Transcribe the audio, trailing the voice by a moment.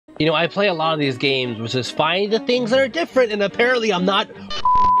You know, I play a lot of these games, which is find the things that are different, and apparently I'm not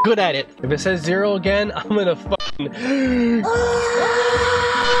good at it. If it says 0 again, I'm gonna fucking...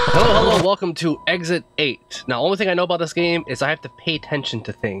 Hello, welcome to Exit 8. Now, only thing I know about this game is I have to pay attention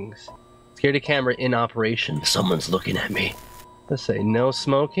to things. Security camera in operation. Someone's looking at me. Let's say no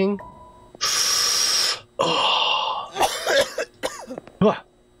smoking.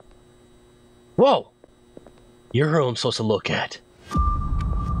 Whoa! You're who I'm supposed to look at.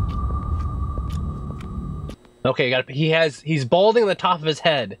 Okay, he's balding on the top of his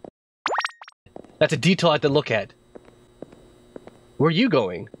head. That's a detail I have to look at. Where are you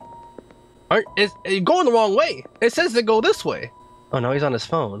going? You're going the wrong way. It says to go this way. Oh, no, he's on his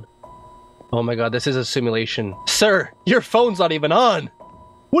phone. Oh my god, this is a simulation. Sir, your phone's not even on.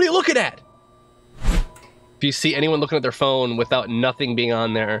 What are you looking at? If you see anyone looking at their phone without nothing being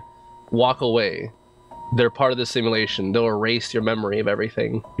on there, walk away. They're part of the simulation. They'll erase your memory of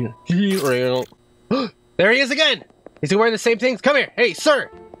everything. There he is again! Is he wearing the same things? Come here! Hey,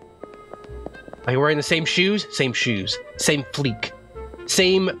 sir! Are you wearing the same shoes? Same shoes. Same fleek.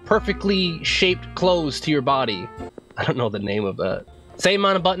 Same perfectly shaped clothes to your body. I don't know the name of that. Same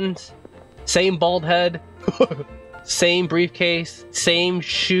amount of buttons. Same bald head. Same briefcase. Same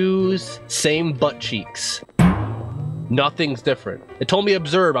shoes. Same butt cheeks. Nothing's different. It told me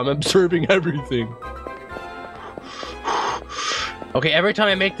observe. I'm observing everything. Okay, every time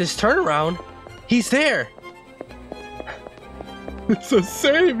I make this turnaround, he's there. It's the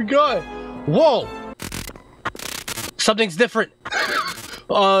same guy. Whoa. Something's different.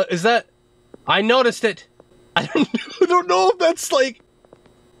 Is that... I noticed it. I don't know if that's like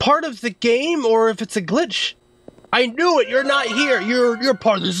part of the game or if it's a glitch. I knew it. You're not here. You're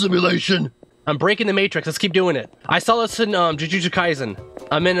part of the simulation. I'm breaking the matrix. Let's keep doing it. I saw this in Jujutsu Kaisen.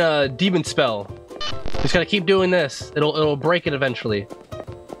 I'm in a demon spell. Just gotta keep doing this. It'll break it eventually.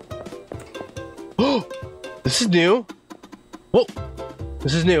 Oh, this is new. Whoa,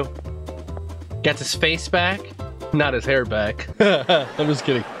 this is new. Got his face back, not his hair back. I'm just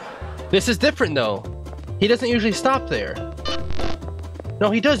kidding. This is different though. He doesn't usually stop there.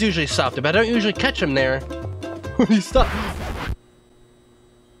 No, he does usually stop there, but I don't usually catch him there when he stops.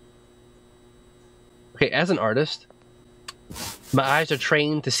 Okay, as an artist, my eyes are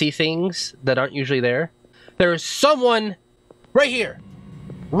trained to see things that aren't usually there. There is someone right here.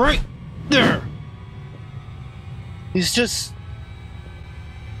 Right there. He's just...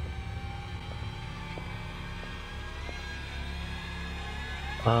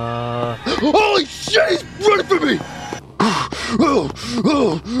 Holy shit, he's running for me!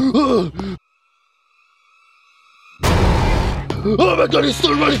 Oh my god, he's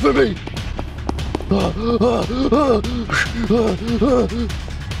still running for me!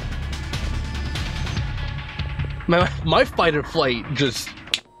 My fight or flight just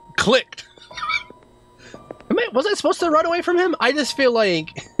clicked. Was I supposed to run away from him? I just feel like...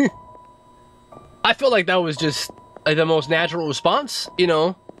 I feel like that was just the most natural response, you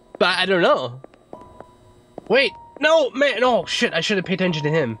know? But I don't know. Wait, no, man, no, shit, I should have paid attention to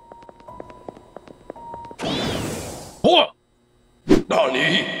him. Oh!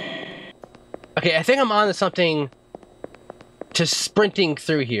 Nani? Okay, I think I'm on to something to sprinting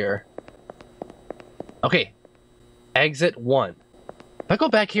through here. Okay, exit 1. If I go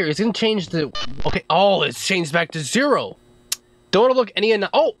back here, it's gonna change the... Okay, oh, it's changed back to 0. Don't want to look any...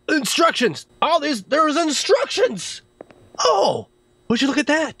 Oh, instructions! Oh, there's instructions! Oh, would you look at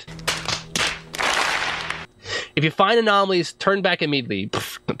that? If you find anomalies, turn back immediately.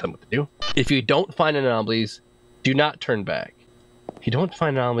 Pff, don't tell me what to do. If you don't find anomalies, do not turn back. If you don't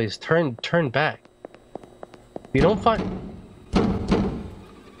find anomalies, turn back. If you don't find...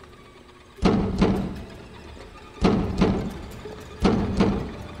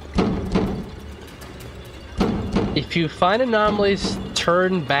 If you find anomalies,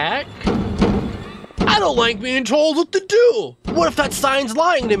 turn back? I don't like being told what to do! What if that sign's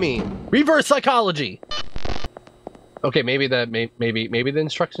lying to me? Reverse psychology! Okay, maybe the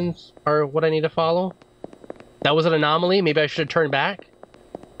instructions are what I need to follow? That was an anomaly? Maybe I should turn back?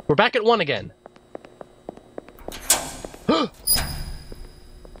 We're back at 1 again.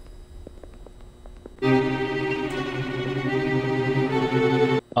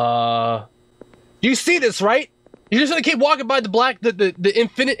 You see this, right? You're just gonna keep walking by the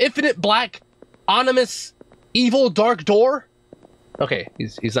infinite black, ominous, evil, dark door? Okay,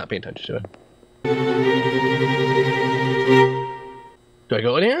 he's not paying attention to it. Do I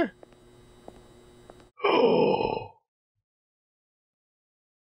go in here? Oh.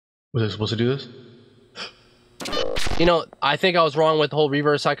 Was I supposed to do this? You know, I think I was wrong with the whole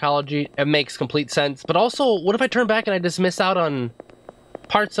reverse psychology. It makes complete sense. But also, what if I turn back and I just miss out on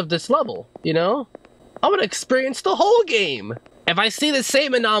parts of this level, you know? I want to experience the whole game. If I see the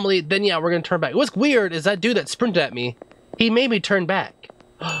same anomaly, then yeah, we're gonna turn back. What's weird is that dude that sprinted at me, he made me turn back.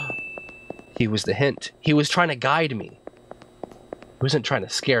 He was the hint. He was trying to guide me. He wasn't trying to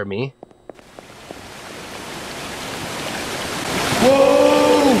scare me.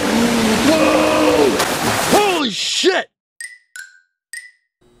 Whoa! Whoa! Holy shit!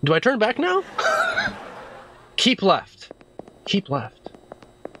 Do I turn back now? Keep left. Keep left.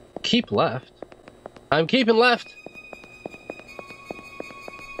 Keep left. I'm keeping left.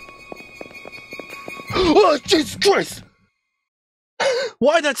 Oh, Jesus Christ!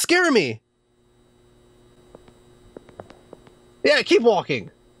 Why'd that scare me? Yeah, keep walking.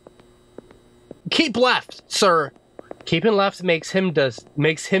 Keep left, sir. Keeping left makes him does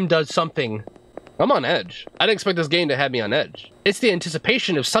something. I'm on edge. I didn't expect this game to have me on edge. It's the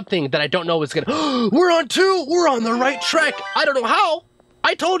anticipation of something that I don't know is gonna. We're on 2! We're on the right track! I don't know how!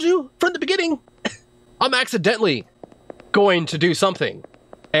 I told you from the beginning! I'm accidentally going to do something.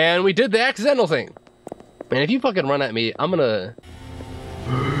 And we did the accidental thing. And if you fucking run at me, I'm gonna...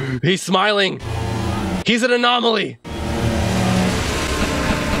 He's smiling! He's an anomaly!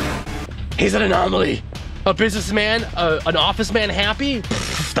 He's an anomaly! A businessman, an office man happy?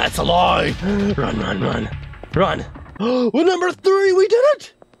 That's a lie! Run, run, run. Run! We're number 3! We did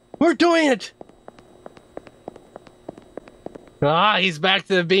it! We're doing it! Ah, he's back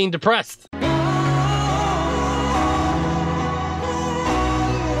to being depressed.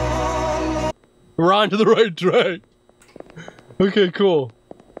 We're on to the right track. Okay, cool.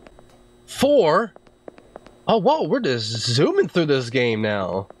 4? Oh, whoa, we're just zooming through this game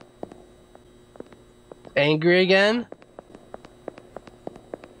now. Angry again?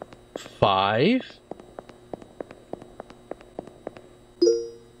 5?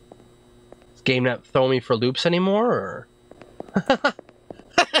 This game not throwing me for loops anymore, or?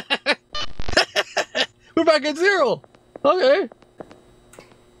 We're back at 0! Okay.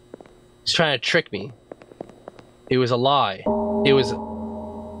 He's trying to trick me. It was a lie. It was...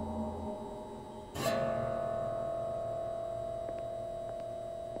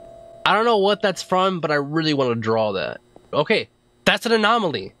 I don't know what that's from, but I really want to draw that. Okay, that's an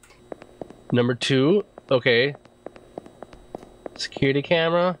anomaly. Number 2, okay. Security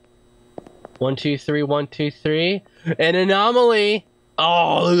camera. 1, 2, 3, 1, 2, 3. An anomaly!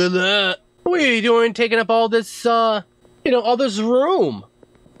 Oh, look at that! What are you doing taking up all this, all this room?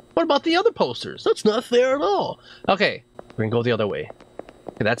 What about the other posters? That's not fair at all. Okay, we're gonna go the other way.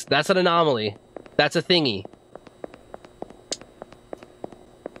 Okay, that's an anomaly. That's a thingy.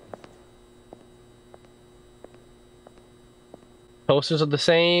 Posters are the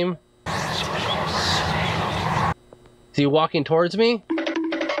same. Is he walking towards me?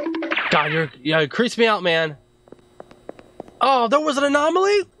 God, it creeps me out, man. Oh, there was an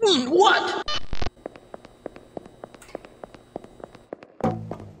anomaly? What?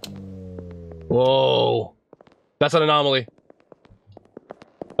 Whoa. That's an anomaly.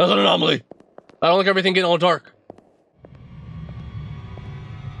 That's an anomaly. I don't like everything getting all dark.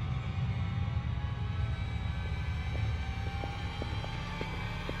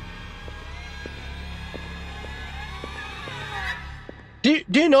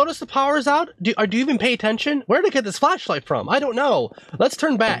 Do you notice the power's out? Do you even pay attention? Where did I get this flashlight from? I don't know. Let's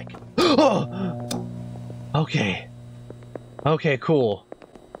turn back. Oh. Okay. Okay, cool.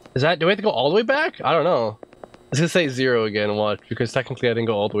 Do we have to go all the way back? I don't know. Let's just say 0 again, watch, because technically I didn't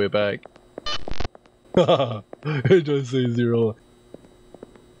go all the way back. It does say 0.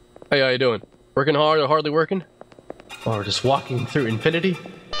 Hey, how you doing? Working hard or hardly working? Or just walking through infinity?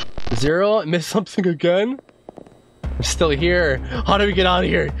 0? I missed something again? I'm still here. How do we get out of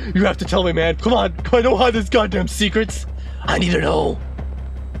here? You have to tell me, man. Come on. I don't hide this goddamn secrets. I need to know.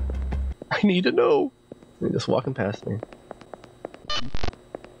 I need to know. They're just walking past me.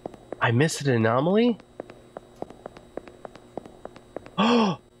 I missed an anomaly?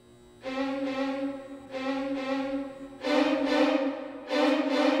 Oh!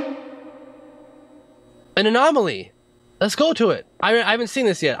 An anomaly! Let's go to it. I haven't seen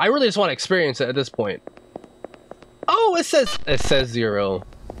this yet. I really just want to experience it at this point. Oh, it says 0.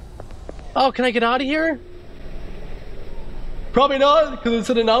 Oh, can I get out of here? Probably not, because it's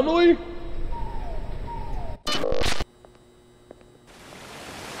an anomaly.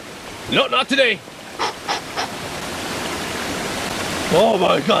 No, not today. Oh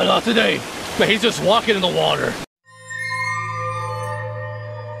my god, not today. Man, he's just walking in the water.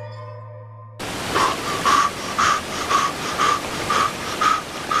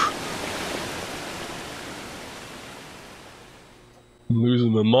 I'm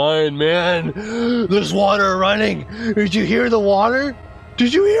losing my mind, man. There's water running. Did you hear the water?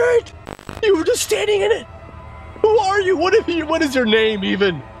 Did you hear it? You were just standing in it. Who are you? What is your name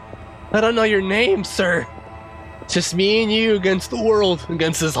even? I don't know your name, sir. It's just me and you against the world,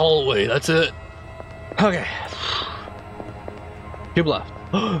 against this hallway. That's it. Okay. Keep left.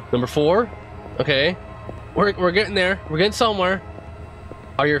 Number 4. Okay. We're getting there. We're getting somewhere.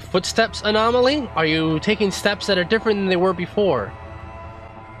 Are your footsteps anomaly? Are you taking steps that are different than they were before?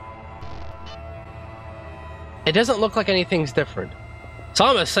 It doesn't look like anything's different. So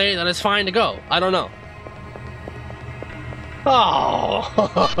I'm gonna say that it's fine to go. I don't know.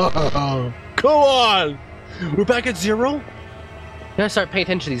 Oh, come on! We're back at 0? You gotta start paying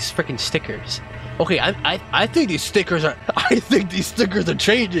attention to these freaking stickers. Okay, I think these stickers are. I think these stickers are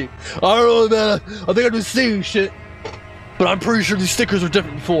changing. I don't know, man. I think I'm just saying shit. But I'm pretty sure these stickers were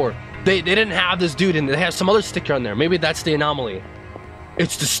different before. They didn't have this dude in. They have some other sticker on there. Maybe that's the anomaly.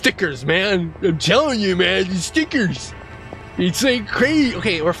 It's the stickers, man. I'm telling you, man. These stickers. It's like crazy.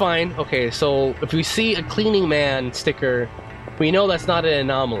 Okay, we're fine. Okay, so if we see a cleaning man sticker, we know that's not an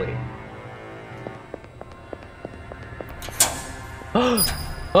anomaly.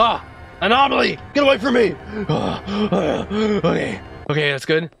 Ah! Anomaly! Get away from me! Okay, that's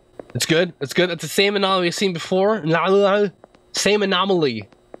good. That's good. That's good. That's the same anomaly we've seen before. Same anomaly.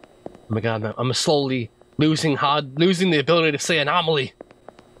 Oh my god, I'm slowly losing the ability to say anomaly.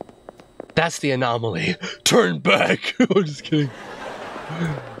 That's the anomaly. Turn back. I'm just kidding.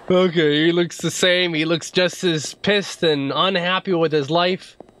 Okay, he looks the same. He looks just as pissed and unhappy with his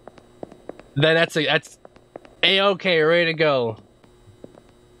life. Then that's A-okay, ready to go.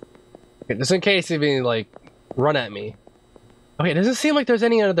 Okay, just in case he be like run at me. Okay, it doesn't seem like there's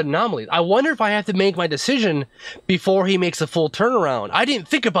any other anomalies. I wonder if I have to make my decision before he makes a full turnaround. I didn't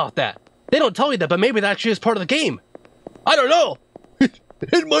think about that. They don't tell you that, but maybe that actually is part of the game. I don't know.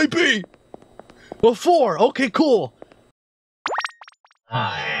 It might be. Well, 4. Okay, cool.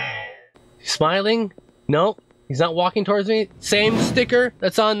 Smiling? No, he's not walking towards me. Same sticker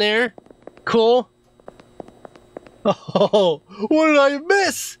that's on there. Cool. Oh, what did I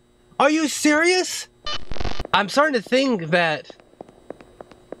miss? Are you serious? I'm starting to think that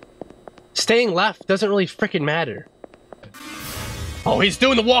staying left doesn't really freaking matter. Oh, he's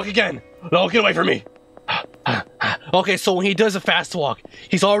doing the walk again. No, get away from me. Okay, so when he does a fast walk,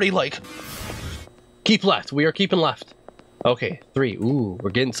 he's already like, keep left. We are keeping left. Okay, 3. Ooh, we're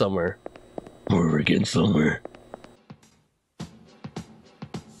getting somewhere. We're getting somewhere.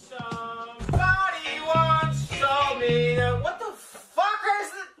 Somebody once told me that what the fuck is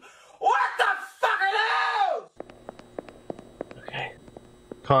it? What the fuck are those? Okay.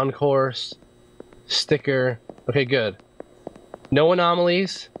 Concourse. Sticker. Okay, good. No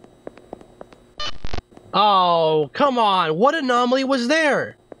anomalies. Oh, come on. What anomaly was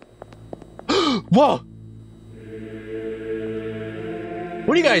there? Whoa!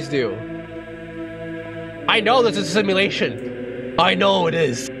 What do you guys do? I know this is a simulation. I know it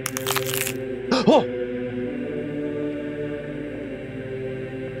is. Oh!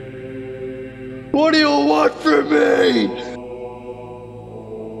 What do you want from me?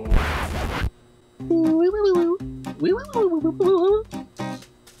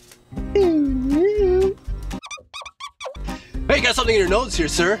 Hey, got something in your notes here,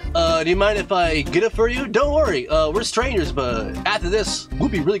 sir. Do you mind if I get it for you? Don't worry, we're strangers, but after this, we'll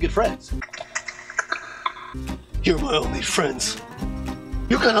be really good friends. You're my only friends.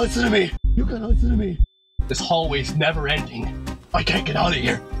 You gotta listen to me. You gotta listen to me. This hallway's never ending. I can't get out of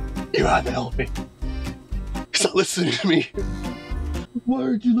here. You have to help me. He's not listening to me. Why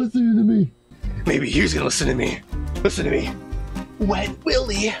aren't you listening to me? Maybe he's gonna listen to me. Listen to me. Wet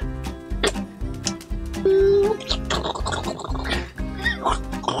Willie.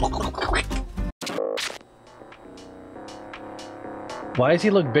 Why does he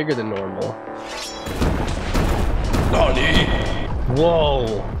look bigger than normal? Nani?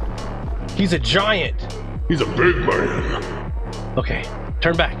 Whoa. He's a giant. He's a big man. Okay,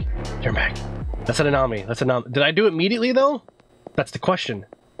 turn back. Turn back. That's an anomaly. That's an anomaly. Did I do it immediately though? That's the question.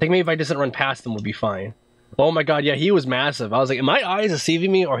 I think maybe if I just didn't run past him, we'll be fine. Oh my god, yeah, he was massive. I was like, am my eyes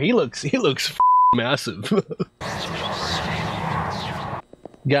deceiving me, or he looks massive.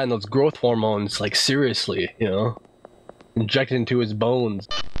 Getting those growth hormones, like seriously, you know, injected into his bones.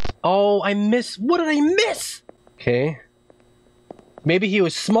 Oh, I missed. What did I miss? Okay. Maybe he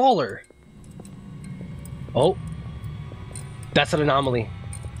was smaller. Oh. That's an anomaly.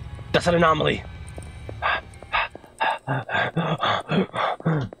 That's an anomaly.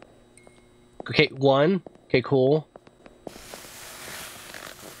 Okay, 1. Okay, cool.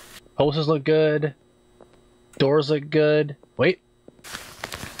 Posters look good. Doors look good. Wait.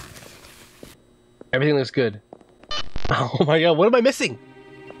 Everything looks good. Oh my god, what am I missing?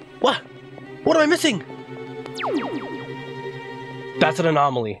 What? What am I missing? That's an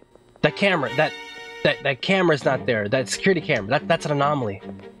anomaly. That camera, that camera's not there. That security camera, that's an anomaly.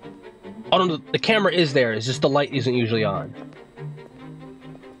 Oh no, the camera is there. It's just the light isn't usually on.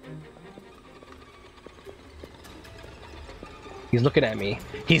 He's looking at me.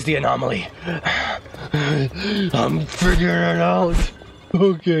 He's the anomaly. I'm figuring it out.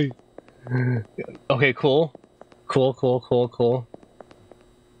 Okay. Okay, cool. Cool.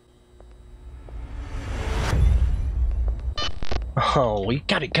 Oh, we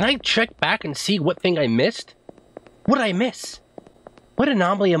got it. Can I check back and see what thing I missed? What did I miss? What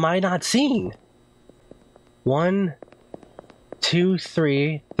anomaly am I not seeing? 1, 2,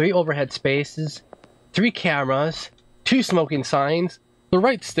 3. 3 overhead spaces. 3 cameras. 2 smoking signs. The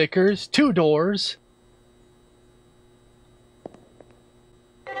right stickers. 2 doors.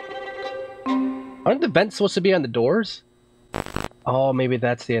 Aren't the vents supposed to be on the doors? Oh, maybe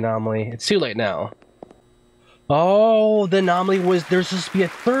that's the anomaly. It's too late now. Oh, the anomaly was there's supposed to be a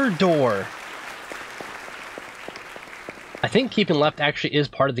 3rd door. I think keeping left actually is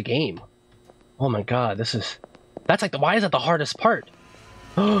part of the game. Oh my god, that's like why is that the hardest part?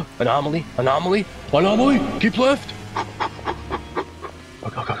 Anomaly, keep left.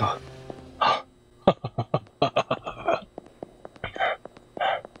 Go.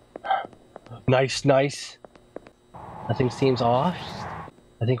 Nice. Nothing seems off.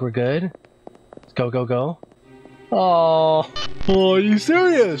 I think we're good. Let's go. Oh, are you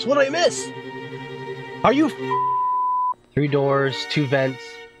serious? What did I miss? Are you 3 doors, 2 vents,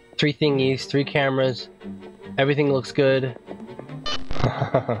 3 thingies, 3 cameras. Everything looks good.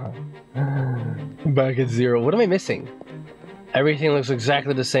 Back at 0. What am I missing? Everything looks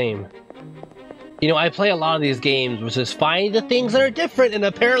exactly the same. You know, I play a lot of these games, which is find the things that are different, and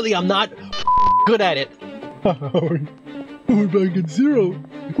apparently I'm not good at it. We're back at 0.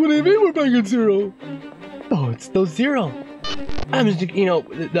 What do you mean we're back at 0? Oh, it's still 0. I'm just, you know,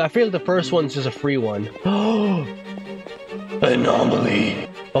 I feel like the first one's just a free one. Anomaly.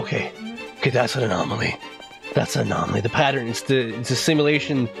 Okay, that's an anomaly. That's an anomaly. The pattern, it's a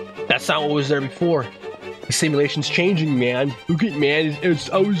simulation. That's not what was there before. The simulation's changing, man. Look at, man,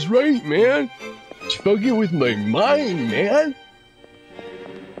 I was right, man. It's fucking with my mind, man.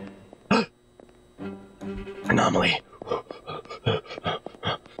 Anomaly.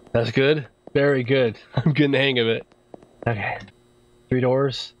 That's good. Very good. I'm getting the hang of it. Okay. 3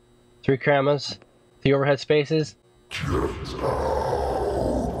 doors, 3 cameras, 3 overhead spaces.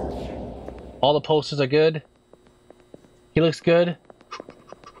 All the posters are good. He looks good.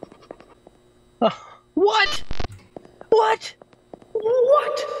 What?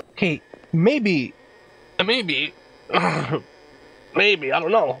 Okay, maybe, maybe, I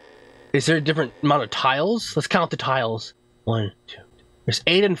don't know. Is there a different amount of tiles? Let's count the tiles. 1, 2. There's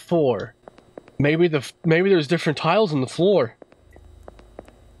 8 and 4. Maybe there's different tiles on the floor.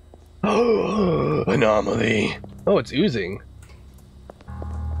 Anomaly. Oh, it's oozing.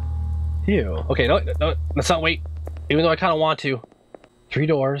 Ew. Okay, no, let's not wait. Even though I kind of want to. 3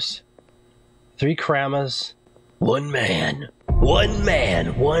 doors, 3 cramas, 1 man,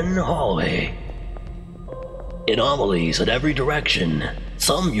 1 hallway. Anomalies in every direction.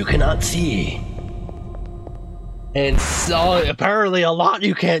 Some you cannot see. And so, apparently a lot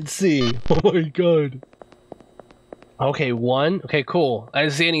you can't see. Oh my god. Okay, 1. Okay, cool. I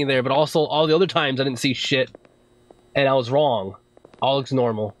didn't see any there, but also all the other times I didn't see shit. And I was wrong. All looks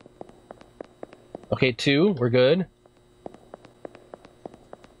normal. Okay, 2. We're good.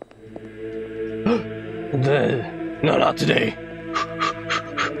 No, not today.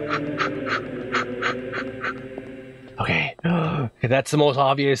 Okay. Okay, that's the most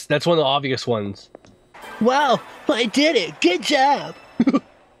obvious. That's one of the obvious ones. Wow, I did it. Good job.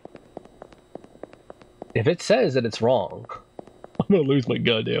 If it says that it's wrong, I'm gonna lose my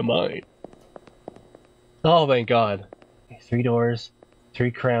goddamn mind. Oh, thank God. Okay, 3 doors,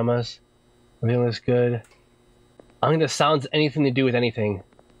 3 cramas. Everything looks good. I don't think this sounds anything to do with anything.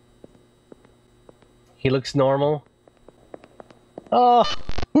 He looks normal. Oh,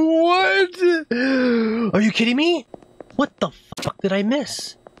 what? Are you kidding me? What the fuck did I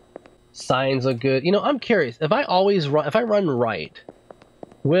miss? Signs look good. You know, I'm curious. If I run right,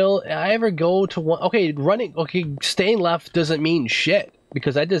 will I ever go to one? Okay, staying left doesn't mean shit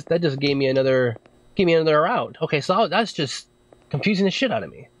because that just gave me another route. Okay, so that's just confusing the shit out of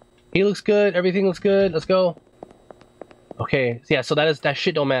me. He looks good. Everything looks good. Let's go. Okay, yeah. So that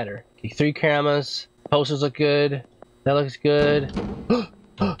shit don't matter. Okay, 3 cameras. Posters look good. That looks good.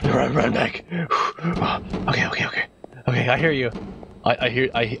 Run back. Okay. Okay, I hear you. I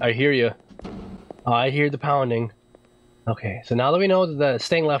hear you. I hear the pounding. Okay, so now that we know that the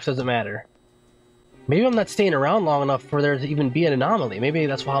staying left doesn't matter. Maybe I'm not staying around long enough for there to even be an anomaly. Maybe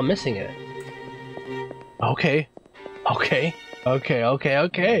that's why I'm missing it. Okay. Okay. Okay, okay,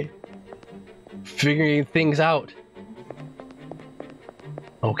 okay. Figuring things out.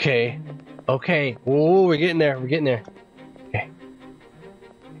 Okay. Okay. Whoa, we're getting there. We're getting there. Okay.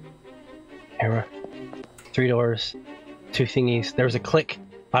 Camera. 3 doors. 2 thingies. There's a click.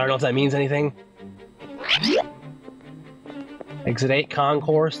 I don't know if that means anything. Exit 8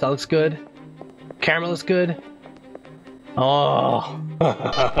 concourse. That looks good. Camera looks good. Oh.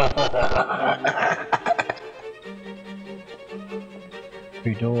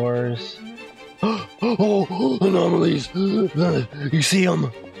 3 doors. Oh, anomalies! You see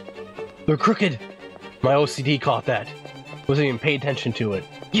them? They're crooked. My OCD caught that. Wasn't even paying attention to it.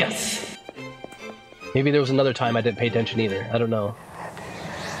 Yes! Maybe there was another time I didn't pay attention either. I don't know.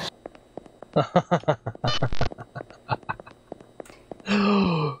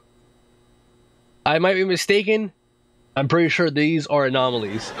 I might be mistaken. I'm pretty sure these are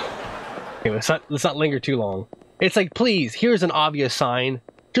anomalies. Okay, let's not linger too long. It's like, please, here's an obvious sign.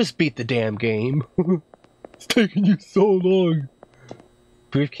 Just beat the damn game. It's taking you so long.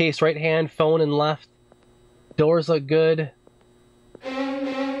 Briefcase right hand, phone in left. Doors look good.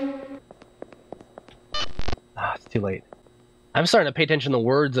 Ah, it's too late. I'm starting to pay attention to the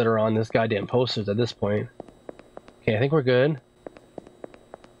words that are on this goddamn posters at this point. Okay, I think we're good.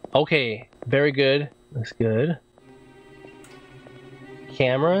 Okay, very good. Looks good.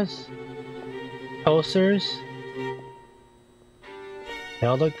 Cameras. Posters. They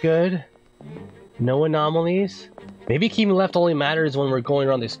all look good. No anomalies. Maybe keeping left only matters when we're going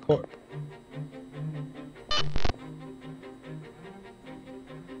around this corner.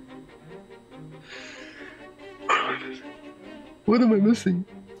 What am I missing?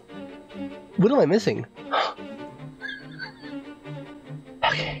 What am I missing?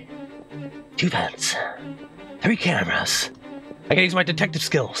 Okay. 2 vents. 3 cameras. I can use my detective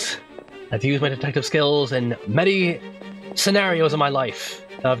skills. I've used my detective skills in many scenarios in my life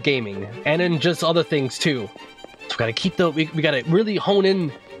of gaming, and in just other things too. So we gotta keep we gotta really hone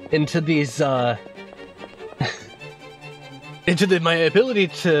in into these into my ability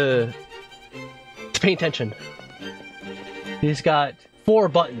to pay attention. He's got 4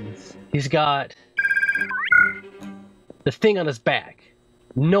 buttons. He's got the thing on his back.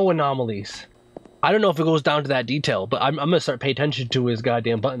 No anomalies. I don't know if it goes down to that detail, but I'm gonna start paying attention to his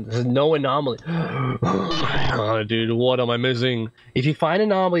goddamn buttons. There's no anomaly. Oh my god, dude, what am I missing? If you find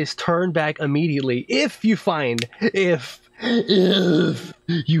anomalies, turn back immediately. If you find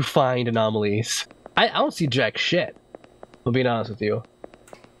anomalies. I don't see jack shit. I'll be honest with you.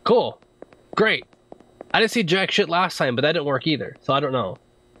 Cool. Great. I didn't see jack shit last time, but that didn't work either, so I don't know.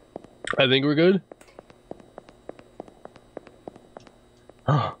 I think we're good.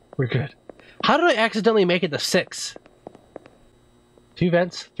 Oh, we're good. How did I accidentally make it to 6? 2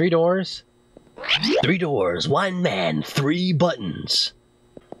 vents, 3 doors. 3 doors, 1 man, 3 buttons.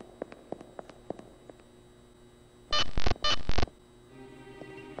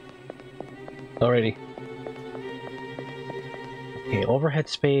 Alrighty. Okay, overhead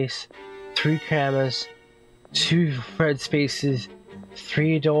space, 3 cameras, 2 red spaces,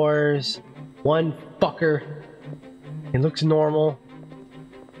 3 doors, 1 fucker. It looks normal.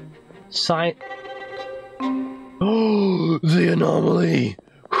 Sign. Oh, the anomaly!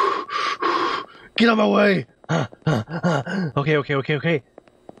 Get out of my way! Okay.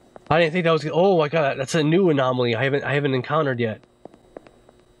 I didn't think that was. Oh my god, that's a new anomaly. I haven't encountered yet.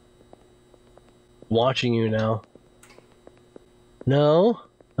 Watching you now. No.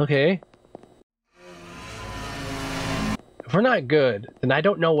 Okay. If we're not good, then I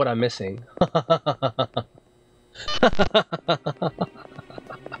don't know what I'm missing.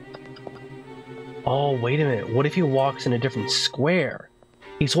 Oh, wait a minute. What if he walks in a different square?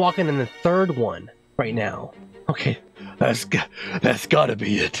 He's walking in the 3rd one right now. Okay, that's gotta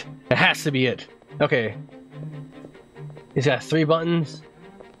be it. It has to be it. Okay. He's got 3 buttons.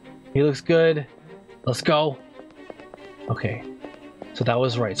 He looks good. Let's go. Okay. So that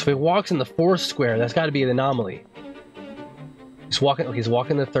was right. So if he walks in the 4th square, that's gotta be an anomaly. He's walking. Okay, he's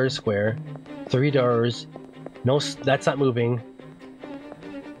walking the 3rd square. 3 doors. No, that's not moving.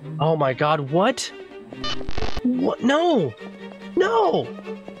 Oh my god, what? What? No! No!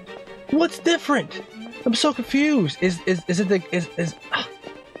 What's different? I'm so confused. Is it the...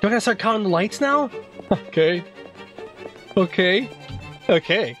 do I gotta start counting the lights now? Okay. Okay.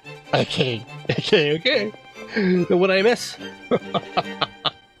 Okay. Okay. Okay, okay. What did I miss?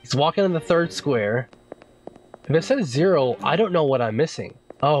 He's walking in the 3rd square. If it says 0, I don't know what I'm missing.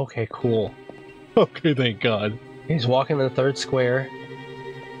 Oh, okay, cool. Okay, thank god. He's walking in the third square.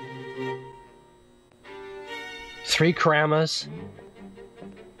 3 Karamas.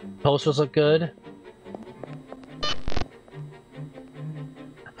 Posters look good.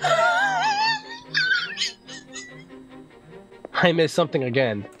 I missed something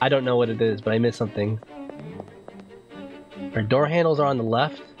again. I don't know what it is, but I missed something. Our door handles are on the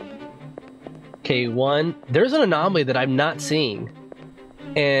left. Okay, 1. There's an anomaly that I'm not seeing.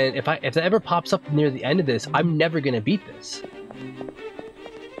 And if that ever pops up near the end of this, I'm never gonna beat this.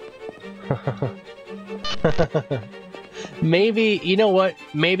 Maybe, you know what?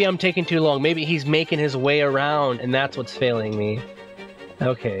 Maybe I'm taking too long. Maybe he's making his way around and that's what's failing me.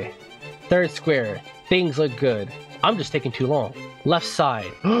 Okay. Third square. Things look good. I'm just taking too long. Left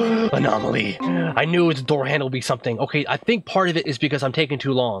side. Anomaly. I knew the door handle would be something. Okay, I think part of it is because I'm taking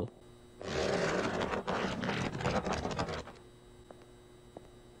too long.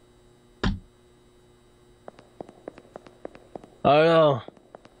 Oh no.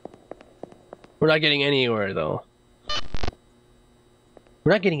 We're not getting anywhere though.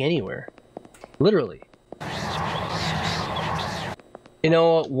 We're not getting anywhere. Literally. You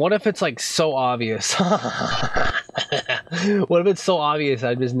know, what if it's like so obvious? What if it's so obvious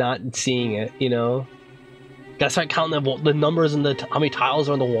I'm just not seeing it, you know? Gotta start counting the numbers and how many tiles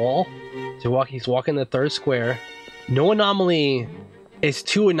are on the wall. So he's walking the third square. No anomaly is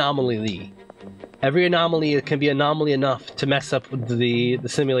too anomaly-y. Every anomaly can be anomaly enough to mess up with the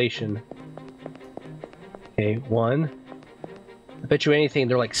simulation. Okay, 1. I bet you anything,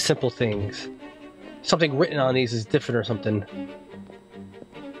 they're like simple things. Something written on these is different or something.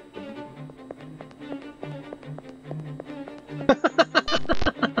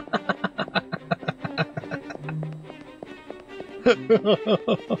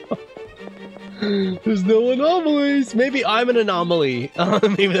 There's no anomalies. Maybe I'm an anomaly.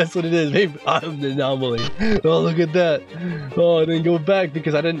 Maybe that's what it is. Maybe I'm the anomaly. Oh, look at that. Oh, I didn't go back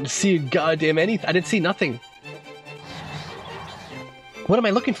because I didn't see a goddamn anything. I didn't see nothing. What am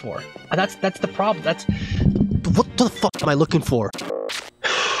I looking for? That's the problem. That's what the fuck am I looking for?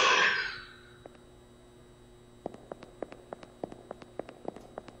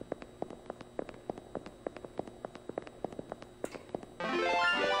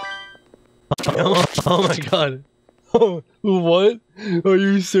 Oh my god. Oh, what? Are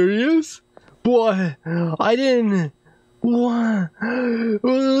you serious? What? I didn't... What?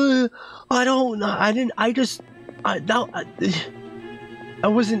 I don't... I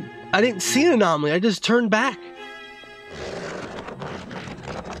wasn't... I didn't see an anomaly. I just turned back.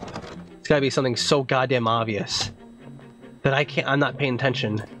 It's gotta be something so goddamn obvious that I'm not paying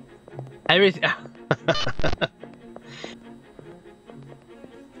attention. Everything...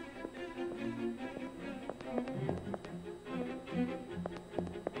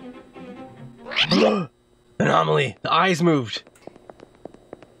 Anomaly! The eyes moved!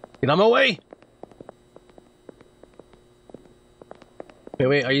 Get on my way!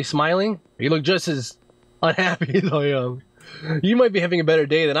 Wait, are you smiling? You look just as unhappy as I am. You might be having a better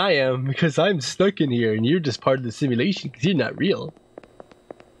day than I am, because I'm stuck in here and you're just part of the simulation because you're not real.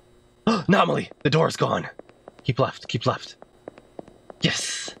 Anomaly! The door's gone! Keep left, keep left.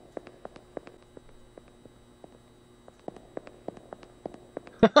 Yes!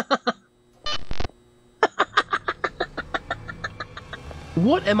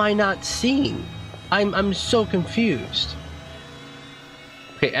 What am I not seeing? I'm so confused.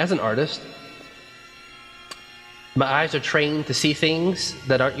 Okay, as an artist, my eyes are trained to see things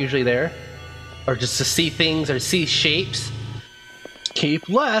that aren't usually there, or just to see things or see shapes. Keep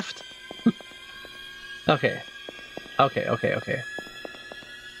left. Okay.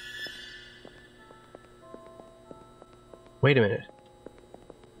 Wait a minute.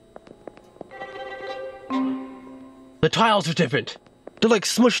 The tiles are different. They're like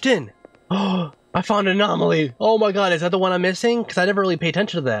smushed in. Oh, I found an anomaly. Oh my god, is that the one I'm missing? Because I never really pay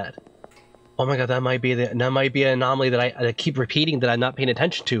attention to that. Oh my god, that might be an anomaly that I keep repeating that I'm not paying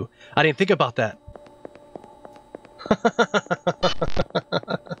attention to. I didn't think about that.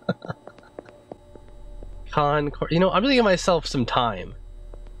 Concord. You know, I'm gonna give myself some time.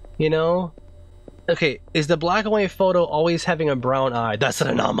 You know? Okay, is the black and white photo always having a brown eye? That's an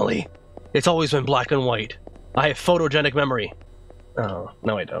anomaly. It's always been black and white. I have photogenic memory. Oh,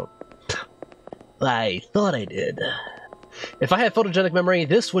 no I don't. I thought I did. If I had photogenic memory,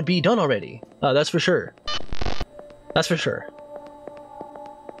 this would be done already. That's for sure. That's for sure.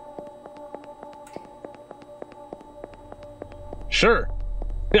 Sure.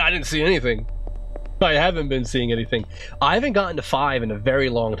 I didn't see anything. I haven't been seeing anything. I haven't gotten to 5 in a very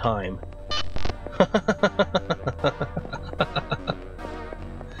long time.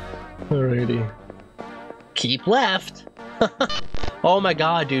 Alrighty. Keep left. Oh my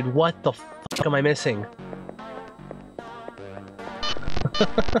god, dude, what the fuck am I missing?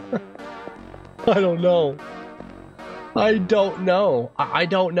 I don't know. I don't know. I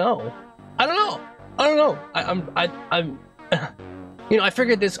don't know. I don't know. I don't know. I'm you know, I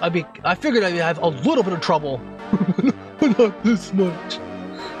figured I'd have a little bit of trouble. Not this much.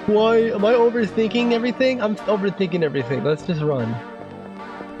 Why am I overthinking everything? I'm overthinking everything. Let's just run.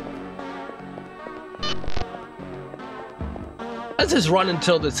 Let's just run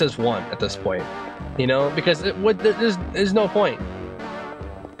until it says 1 at this point. You know, because there's no point.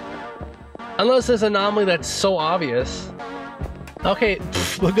 Unless there's an anomaly that's so obvious. Okay,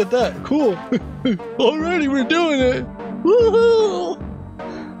 pff, look at that. Cool. Already we're doing it. Woohoo!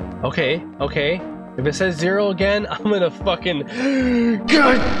 Okay, okay. If it says 0 again, I'm gonna fucking...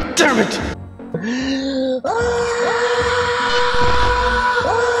 God damn it!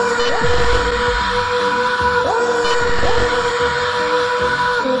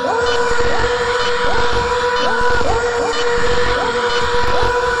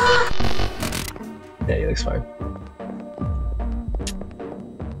 Yeah, he looks fine.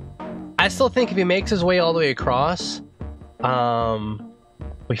 I still think if he makes his way all the way across,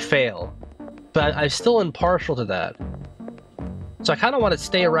 we fail. But I'm still impartial to that. So I kind of want to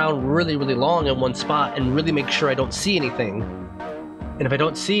stay around really, really long in one spot and really make sure I don't see anything. And if I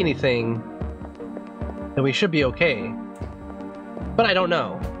don't see anything, then we should be okay. But I don't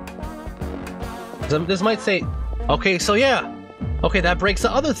know. This might say, okay, so yeah. Okay, that breaks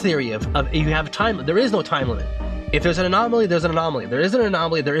the other theory of you have time. There is no time limit. If there's an anomaly, there's an anomaly. There is an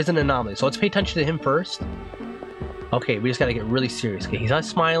anomaly, there is an anomaly. So let's pay attention to him first. Okay, we just gotta get really serious. Okay, he's not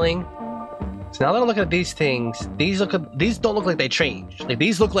smiling. So now that I'm looking at these things, these don't look like they changed. Like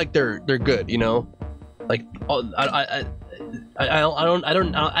these look like they're good, you know? Like I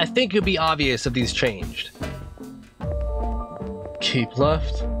think it'd be obvious if these changed. Keep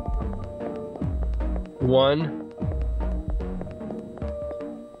left. 1.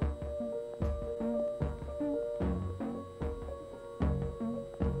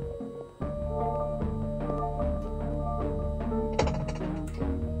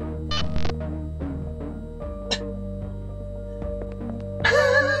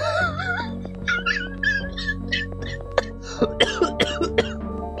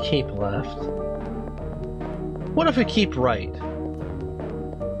 Keep left. What if we keep right?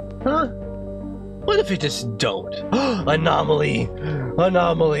 Huh? What if we just don't? Anomaly!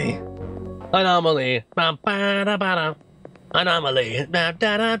 Anomaly! Anomaly! Anomaly! Anomaly!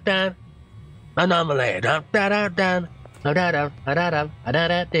 Anomaly!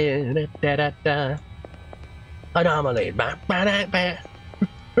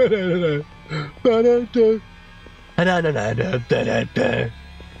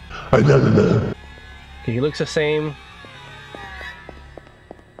 Okay, he looks the same.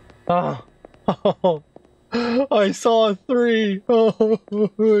 Oh, I saw a 3. Oh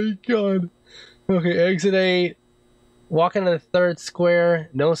my god. Okay, exit 8. Walk into the 3rd square.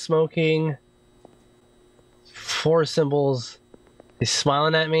 No smoking. 4 symbols. He's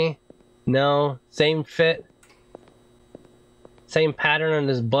smiling at me. No. Same fit. Same pattern on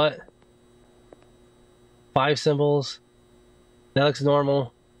his butt. 5 symbols. That looks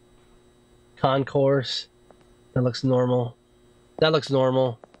normal. Concourse. That looks normal. That looks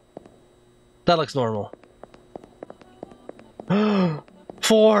normal. That looks normal.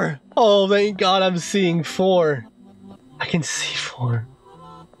 4! Oh, thank God I'm seeing 4. I can see 4.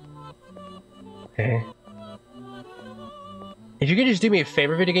 Okay. If you could just do me a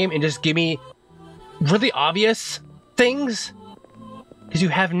favor, video game, and just give me really obvious things, because you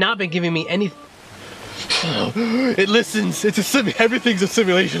have not been giving me any. It listens. It's a everything's a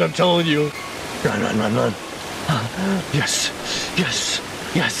simulation. I'm telling you. Run, run, run, run. Yes, yes,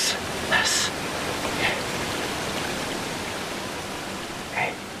 yes, yes. Okay.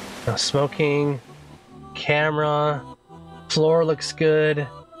 Okay. No smoking. Camera. Floor looks good.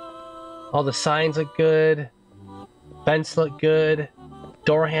 All the signs look good. Vents look good.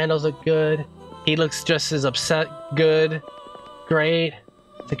 Door handles look good. He looks just as upset. Good. Great.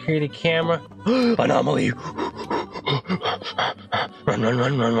 Security camera. Anomaly. Run, run,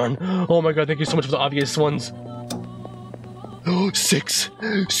 run, run, run. Oh my god, thank you so much for the obvious ones. 6.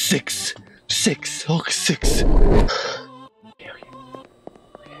 6. 6. Oh, 6. Okay,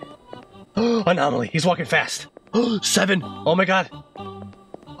 okay. Anomaly. He's walking fast. 7. Oh my god.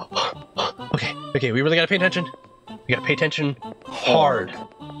 Okay, okay, we really gotta pay attention. We gotta pay attention hard.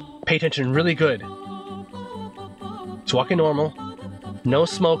 Pay attention really good. It's walking normal. No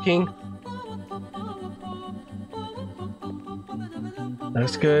smoking.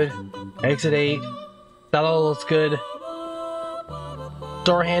 That's good. Exit 8. That all looks good.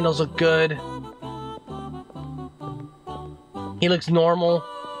 Door handles look good. He looks normal.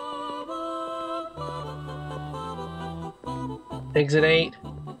 Exit 8.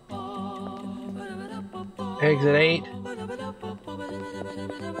 Exit 8.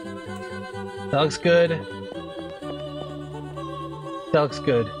 That looks good. That looks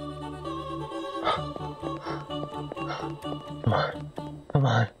good. Come on. Come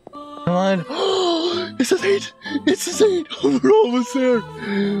on. Come on. It says 8. It says 8. We're almost there.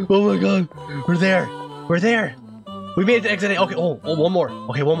 Oh my god. We're there. We're there. We made it to exit 8. Okay. Oh, one more.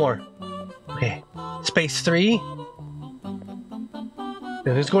 Okay, one more. Okay. Space 3.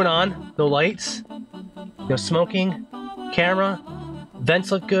 What's going on? No lights. No smoking. Camera.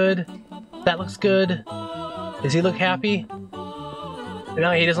 Vents look good. That looks good. Does he look happy?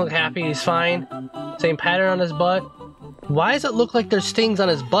 No, he doesn't look happy. He's fine. Same pattern on his butt. Why does it look like there's stings on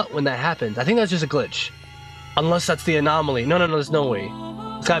his butt when that happens? I think that's just a glitch. Unless that's the anomaly. No, there's no way.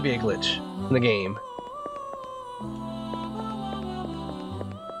 It's gotta be a glitch in the game.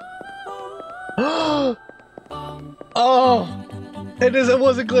 Oh! It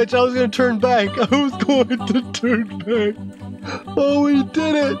was a glitch. I was gonna turn back. I was going to turn back. Oh, we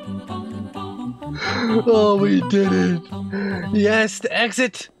did it! Oh, we did it! Yes, the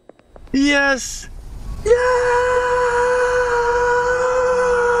exit! Yes! Yeah!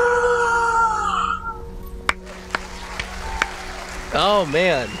 Oh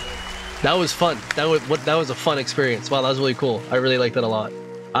man, that was fun. That was a fun experience. Wow, that was really cool. I really liked that a lot.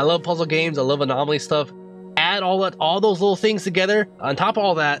 I love puzzle games. I love anomaly stuff. Add all those little things together on top of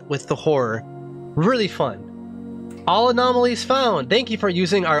all that with the horror. Really fun. All anomalies found. Thank you for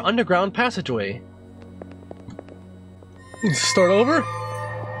using our underground passageway. Start over?